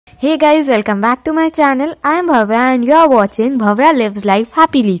Hey guys, welcome back to my channel. I am Bhavya and you are watching Bhavya Lives Life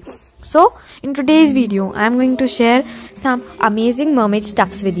Happily. So, in today's video, I am going to share some amazing mermaid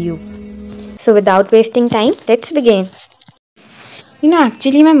stuffs with you. So without wasting time, let's begin.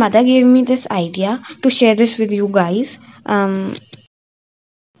 Actually my mother gave me this idea to share this with you guys.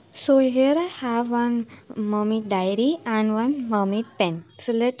 So here I have one mermaid diary and one mermaid pen.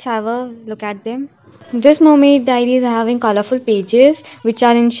 So let's have a look at them. This mermaid diary is having colorful pages which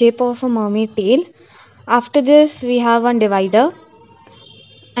are in shape of a mermaid tail. After this we have one divider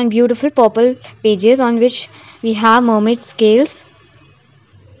and beautiful purple pages on which we have mermaid scales.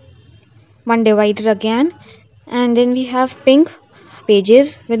 One divider again, and then we have pink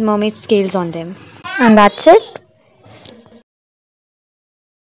pages with mermaid scales on them. And that's it.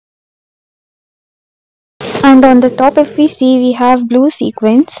 And on the top if we see we have blue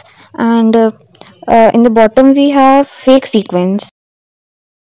sequins and in the bottom we have fake sequins.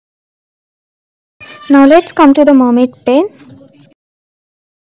 Now let's come to the mermaid pen.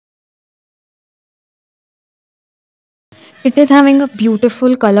 It is having a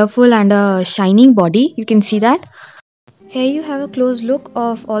beautiful, colorful and a shining body. You can see that. Here you have a close look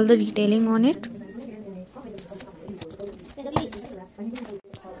of all the detailing on it.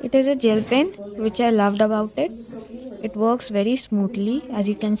 It is a gel pen which I loved about it. It works very smoothly as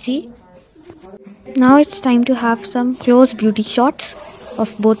you can see. Now it's time to have some close beauty shots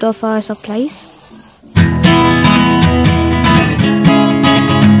of both of our supplies.